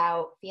is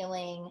about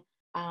feeling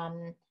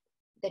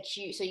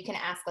so you can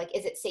ask, like,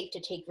 is it safe to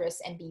take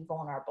risks and be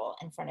vulnerable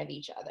in front of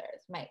each other?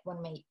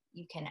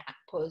 You can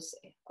pose,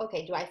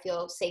 okay, do I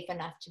feel safe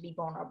enough to be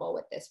vulnerable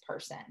with this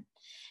person?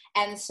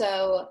 And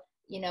so,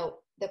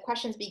 the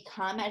questions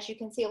become, as you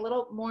can see, a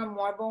little more and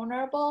more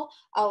vulnerable,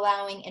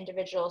 allowing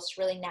individuals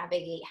to really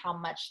navigate how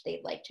much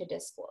they'd like to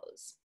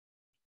disclose.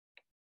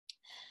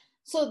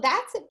 So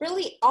that's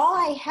really all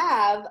I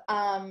have.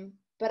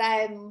 But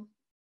I'm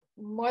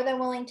more than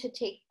willing to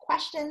take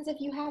questions if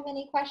you have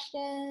any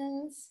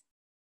questions.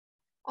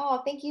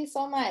 Oh, thank you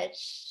so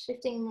much.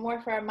 Shifting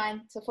more for our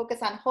mind to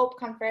focus on hope,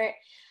 comfort,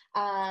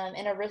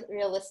 in a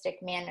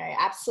realistic manner.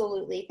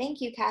 Absolutely. Thank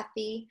you,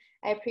 Kathy.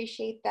 I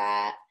appreciate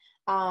that.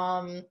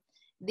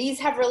 These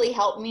have really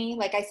helped me.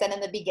 Like I said in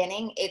the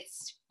beginning,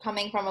 it's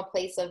coming from a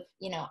place of,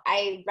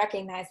 I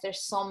recognize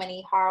there's so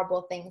many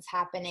horrible things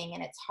happening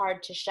and it's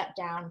hard to shut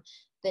down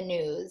the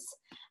news,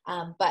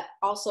 but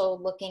also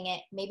looking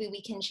at maybe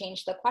we can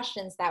change the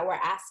questions that we're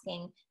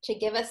asking to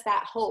give us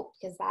that hope,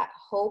 because that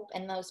hope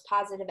and those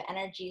positive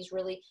energy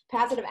really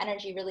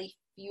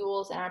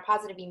fuels, and our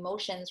positive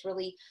emotions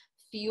really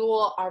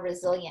fuel our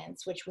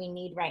resilience, which we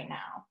need right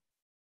now.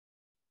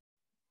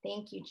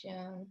 Thank you,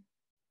 June.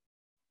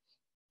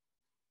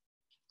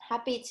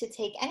 Happy to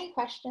take any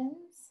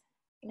questions,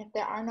 and if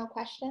there are no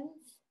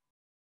questions,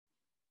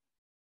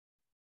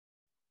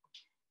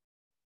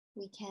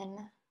 we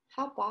can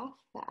hop off,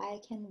 but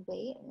I can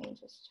wait. Let me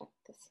just check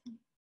this in.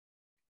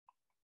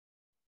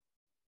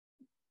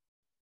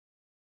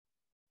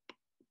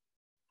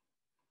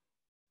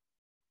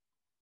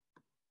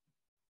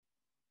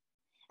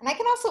 And I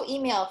can also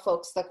email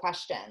folks the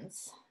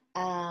questions.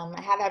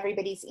 I have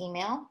everybody's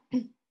email.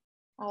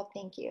 Oh,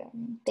 thank you.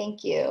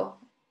 Thank you.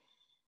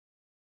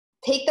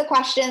 Take the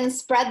questions,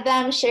 spread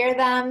them, share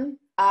them.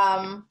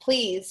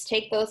 Please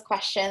take those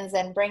questions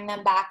and bring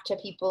them back to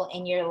people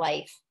in your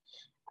life.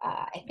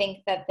 I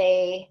think that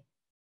they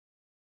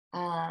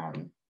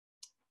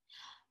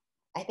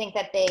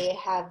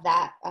have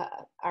that,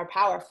 are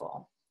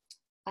powerful.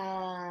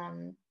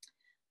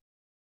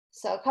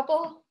 So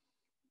Michelle,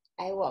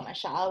 I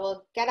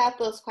will get out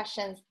those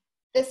questions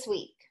this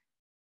week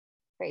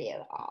for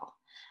you all.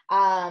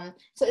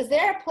 So is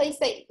there a place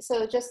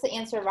so just to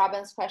answer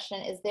Robin's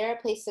question, is there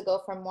a place to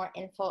go for more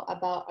info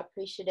about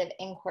appreciative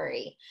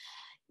inquiry?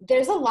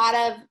 There's a lot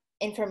of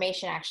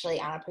information actually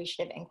on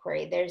appreciative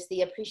inquiry. There's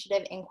the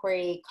Appreciative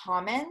Inquiry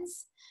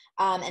Commons,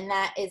 and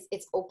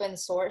it's open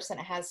source and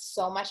it has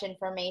so much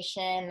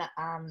information.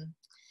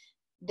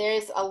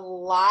 There's a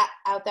lot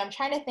out there. I'm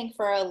trying to think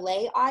for a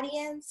lay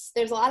audience.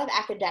 There's a lot of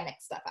academic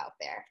stuff out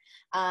there.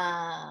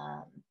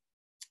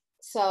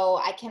 So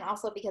I can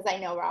also, because I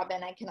know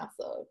Robin, I can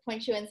also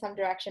point you in some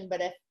direction,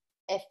 but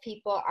if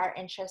people are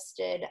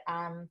interested,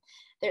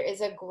 there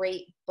is a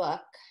great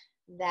book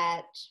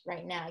that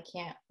right now I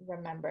can't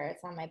remember.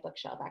 It's on my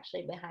bookshelf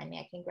actually behind me.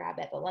 I can grab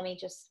it, but let me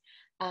just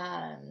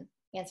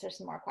answer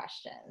some more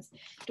questions.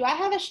 Do I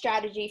have a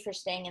strategy for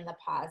staying in the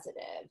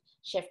positive,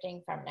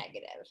 shifting from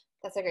negative?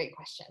 That's a great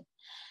question.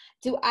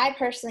 Do I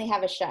personally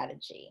have a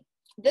strategy?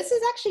 This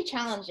is actually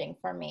challenging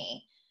for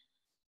me.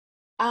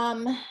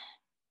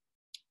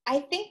 I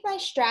think my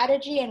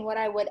strategy and what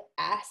I would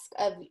ask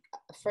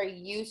for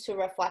you to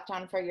reflect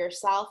on for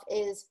yourself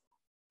is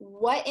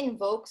what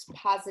invokes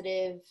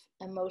positive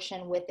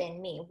emotion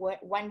within me?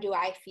 When do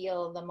I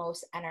feel the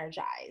most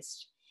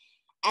energized?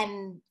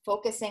 And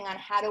focusing on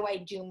how do I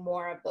do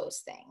more of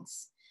those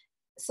things.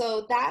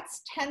 So that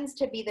tends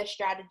to be the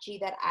strategy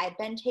that I've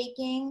been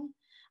taking.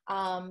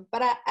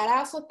 But I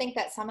also think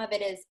that some of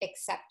it is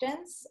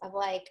acceptance of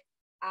like,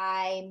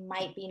 I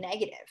might be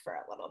negative for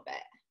a little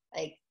bit,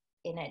 like,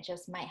 and it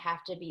just might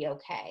have to be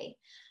okay.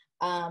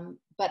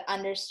 But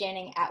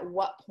understanding at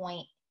what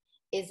point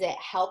is it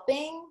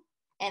helping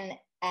and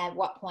at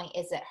what point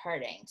is it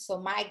hurting? So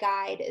my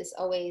guide is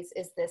always,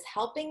 is this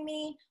helping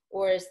me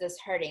or is this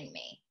hurting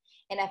me?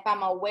 And if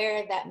I'm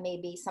aware that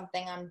maybe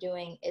something I'm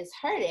doing is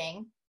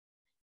hurting,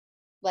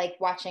 like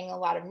watching a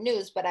lot of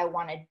news, but I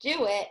want to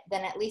do it,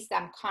 then at least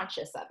I'm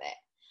conscious of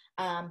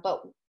it.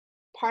 But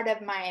part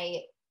of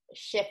my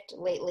shift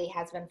lately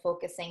has been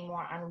focusing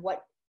more on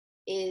what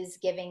is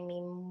giving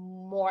me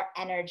more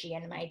energy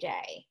in my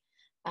day.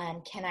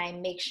 And can I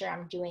make sure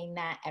I'm doing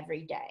that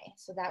every day?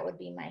 So that would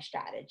be my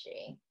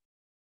strategy.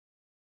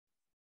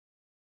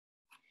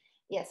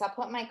 Yes, I'll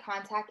put my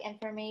contact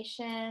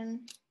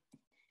information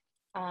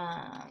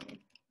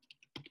right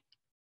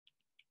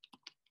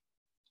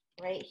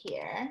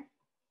here.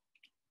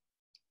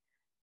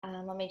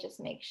 Let me just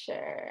make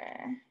sure.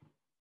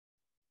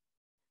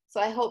 So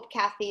I hope,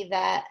 Kathy,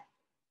 that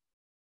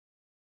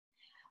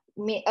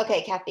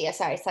okay, Kathy,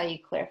 sorry, I saw you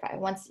clarify.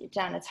 Once you're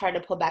down, it's hard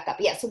to pull back up.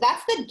 Yeah, so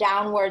that's the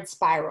downward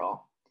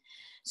spiral.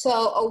 So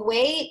a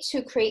way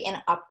to create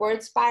an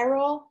upward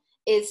spiral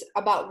is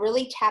about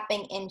really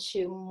tapping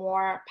into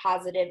more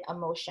positive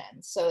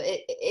emotions. So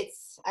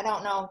it's, I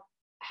don't know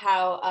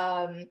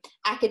how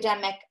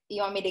academic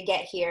you want me to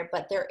get here,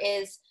 but there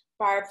is,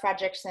 Barb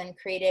Fredrickson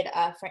created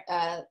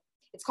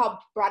it's called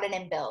Broaden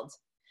and Build.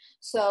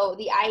 So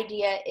the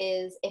idea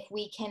is if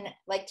we can,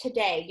 like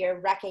today,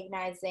 you're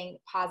recognizing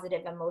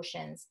positive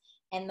emotions,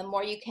 and the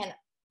more you can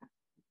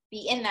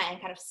be in that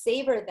and kind of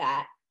savor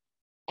that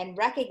and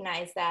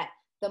recognize that,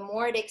 the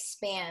more it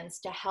expands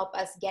to help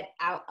us get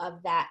out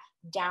of that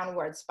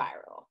downward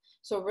spiral.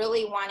 So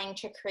really wanting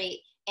to create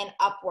an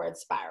upward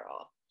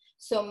spiral.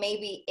 So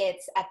maybe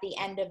it's at the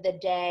end of the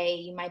day,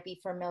 you might be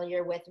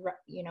familiar with,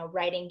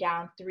 writing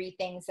down 3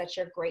 things that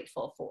you're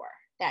grateful for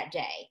that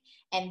day.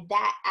 And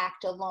that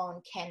act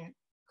alone can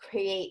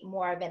create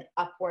more of an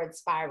upward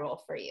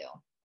spiral for you.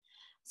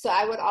 So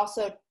I would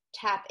also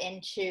tap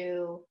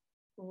into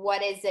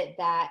what is it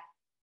that,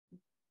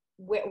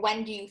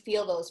 when do you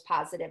feel those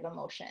positive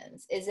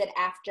emotions? Is it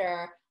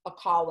after a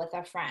call with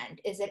a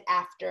friend? Is it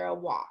after a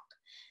walk?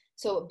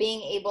 So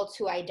being able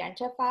to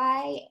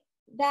identify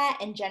that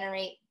and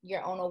generate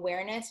your own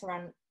awareness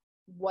around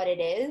what it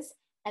is,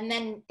 and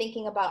then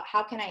thinking about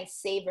how can I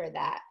savor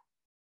that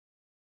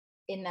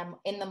in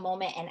the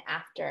moment and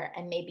after,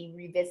 and maybe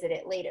revisit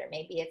it later.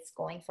 Maybe it's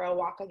going for a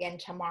walk again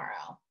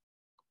tomorrow.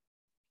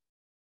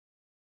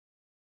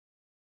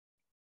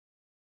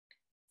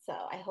 So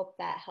I hope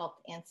that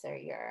helped answer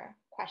your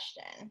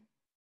question.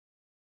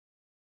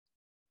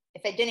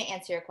 If I didn't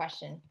answer your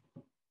question,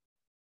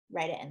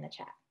 write it in the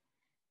chat.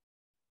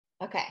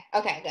 Okay,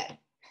 good.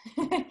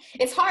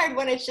 It's hard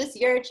when it's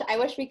just I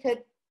wish we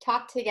could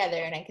talk together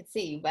and I could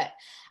see you, but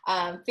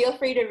feel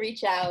free to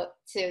reach out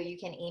you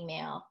can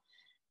email.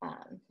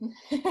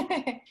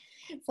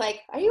 It's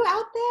like, are you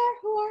out there?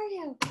 Who are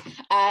you?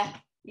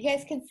 You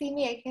guys can see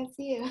me, I can't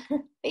see you.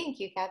 Thank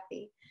you,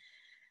 Kathy.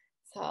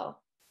 So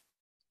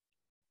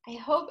I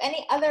hope,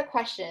 any other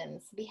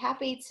questions? Be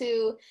happy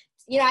to,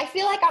 I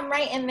feel like I'm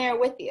right in there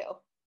with you.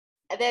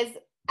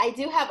 I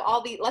do have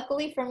all these,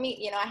 luckily for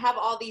me, I have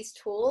all these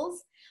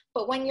tools,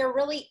 but when you're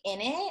really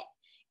in it,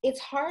 it's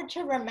hard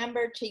to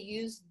remember to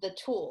use the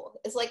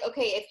tool. It's like,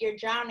 okay, if you're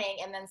drowning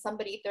and then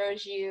somebody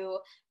throws you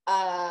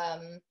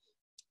a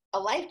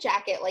life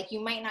jacket, like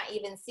you might not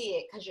even see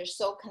it because you're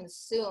so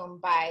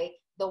consumed by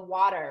the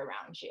water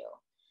around you.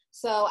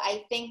 So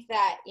I think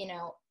that,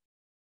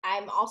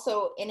 I'm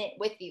also in it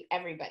with you,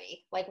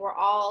 everybody. Like we're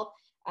all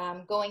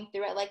going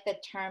through it, like the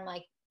term,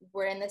 like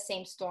we're in the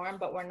same storm,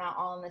 but we're not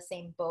all in the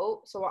same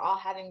boat. So we're all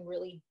having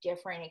really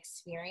different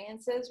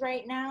experiences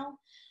right now.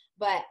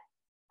 But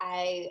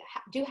I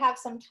do have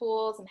some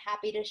tools. I'm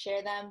happy to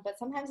share them, but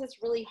sometimes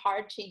it's really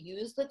hard to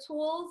use the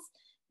tools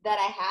that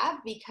I have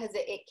because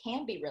it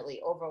can be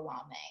really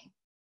overwhelming.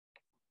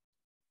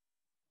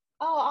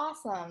 Oh,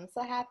 awesome.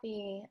 So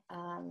happy,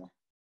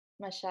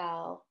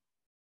 Michelle,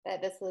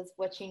 that this was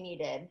what you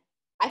needed.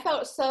 I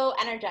felt so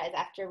energized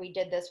after we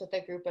did this with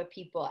a group of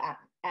people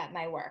at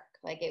my work.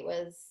 Like it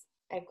was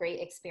a great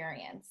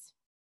experience.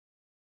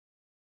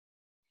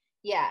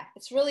 Yeah,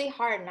 it's really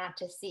hard not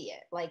to see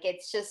it. Like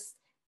it's just,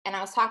 and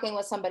I was talking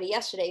with somebody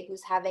yesterday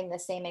who's having the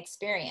same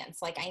experience.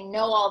 Like I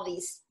know all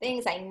these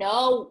things, I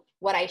know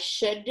what I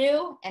should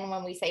do. And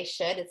when we say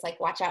should, it's like,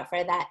 watch out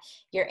for that,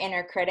 your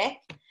inner critic.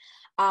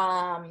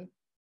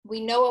 we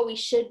know what we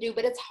should do,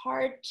 but it's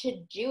hard to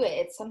do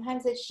it.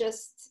 Sometimes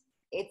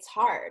it's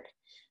hard.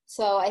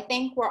 So I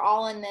think we're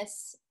all in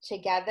this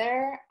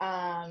together,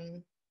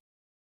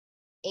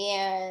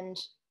 and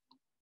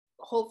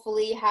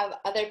hopefully have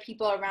other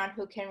people around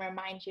who can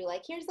remind you,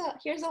 like, here's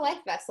a life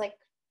vest, like,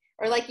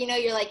 or like, you know,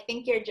 you're like,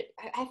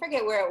 I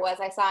forget where it was.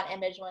 I saw an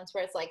image once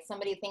where it's like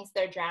somebody thinks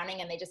they're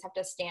drowning and they just have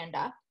to stand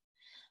up.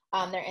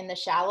 They're in the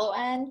shallow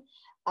end.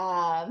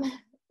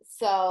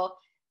 So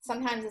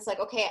sometimes it's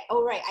like, okay,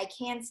 oh, right, I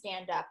can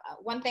stand up.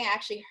 One thing I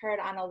actually heard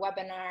on a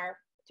webinar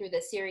through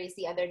the series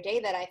the other day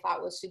that I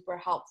thought was super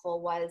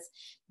helpful was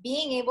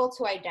being able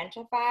to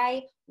identify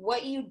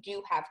what you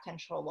do have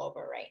control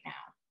over right now.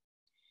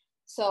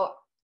 So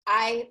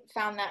I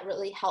found that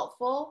really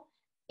helpful,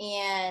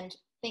 and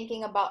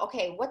thinking about,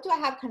 okay, what do I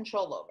have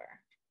control over?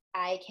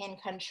 I can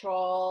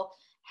control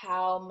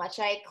how much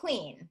I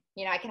clean.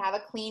 You know, I can have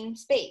a clean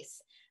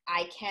space.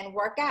 I can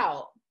work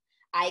out.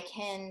 I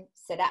can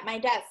sit at my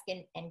desk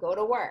and go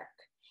to work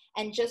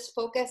and just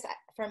focus.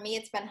 For me,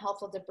 it's been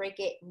helpful to break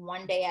it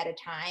one day at a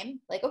time.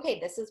 Like, okay,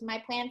 this is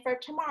my plan for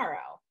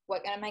tomorrow.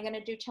 What am I going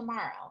to do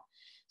tomorrow?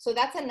 So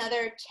that's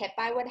another tip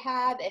I would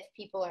have if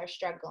people are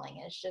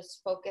struggling, is just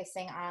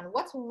focusing on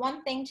what's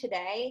one thing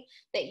today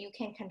that you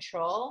can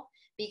control,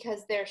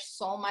 because there's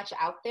so much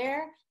out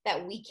there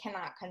that we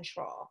cannot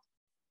control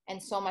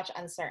and so much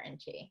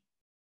uncertainty.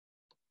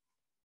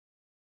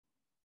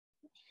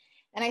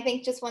 And I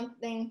think just one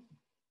thing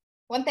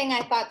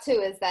I thought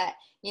too is that,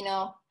 you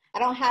know, I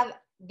don't have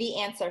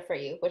the answer for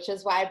you, which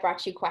is why I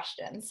brought you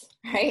questions,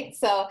 right?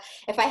 So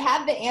if I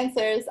have the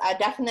answers, I'll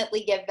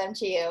definitely give them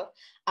to you.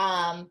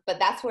 But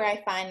that's where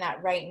I find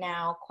that right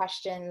now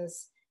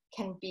questions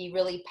can be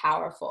really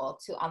powerful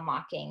to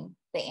unlocking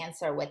the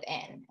answer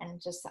within,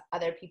 and just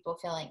other people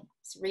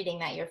reading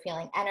that you're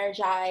feeling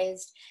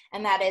energized.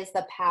 And that is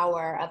the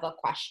power of a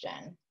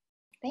question.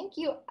 Thank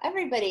you,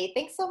 everybody.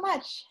 Thanks so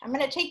much. I'm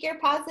going to take your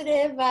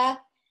positive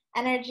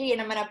energy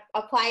and I'm going to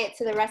apply it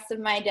to the rest of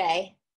my day.